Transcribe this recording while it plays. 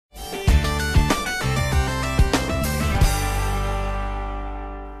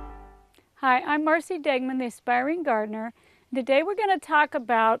Hi, I'm Marcy Degman, the Aspiring Gardener. Today we're going to talk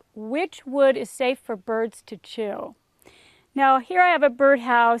about which wood is safe for birds to chew. Now here I have a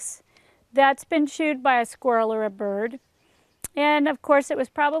birdhouse that's been chewed by a squirrel or a bird. And of course it was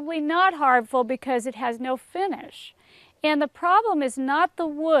probably not harmful because it has no finish. And the problem is not the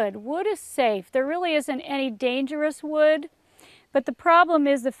wood. Wood is safe. There really isn't any dangerous wood. But the problem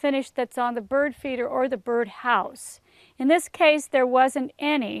is the finish that's on the bird feeder or the birdhouse. In this case, there wasn't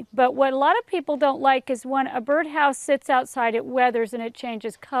any, but what a lot of people don't like is when a birdhouse sits outside, it weathers and it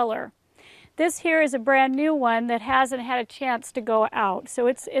changes color. This here is a brand new one that hasn't had a chance to go out, so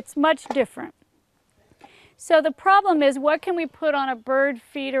it's much different. So the problem is, what can we put on a bird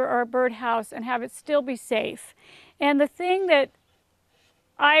feeder or a birdhouse and have it still be safe? And the thing that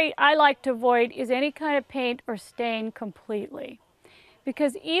I like to avoid is any kind of paint or stain completely.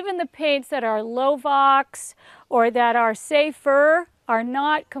 Because even the paints that are Lovox or that are safer are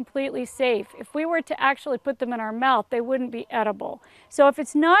not completely safe. If we were to actually put them in our mouth, they wouldn't be edible. So if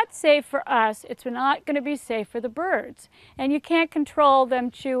it's not safe for us, it's not going to be safe for the birds. And you can't control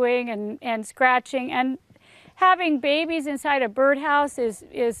them chewing and scratching. And having babies inside a birdhouse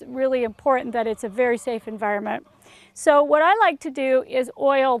is really important, that it's a very safe environment. So what I like to do is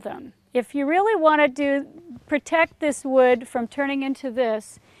oil them. If you really want to protect this wood from turning into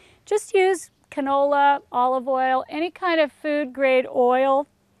this, just use canola, olive oil, any kind of food grade oil,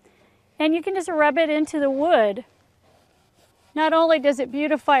 and you can just rub it into the wood. Not only does it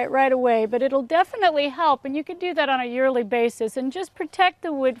beautify it right away, but it'll definitely help, and you can do that on a yearly basis and just protect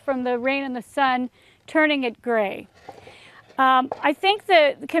the wood from the rain and the sun turning it gray. I think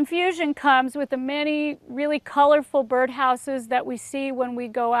the confusion comes with the many really colorful birdhouses that we see when we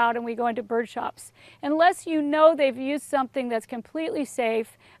go out and we go into bird shops. Unless you know they've used something that's completely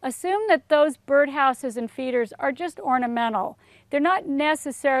safe, assume that those birdhouses and feeders are just ornamental. They're not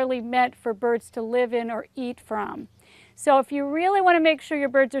necessarily meant for birds to live in or eat from. So if you really want to make sure your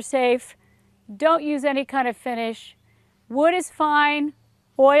birds are safe, don't use any kind of finish. Wood is fine.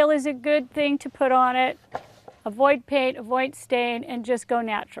 Oil is a good thing to put on it. Avoid paint, avoid stain, and just go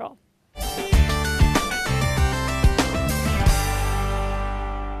natural.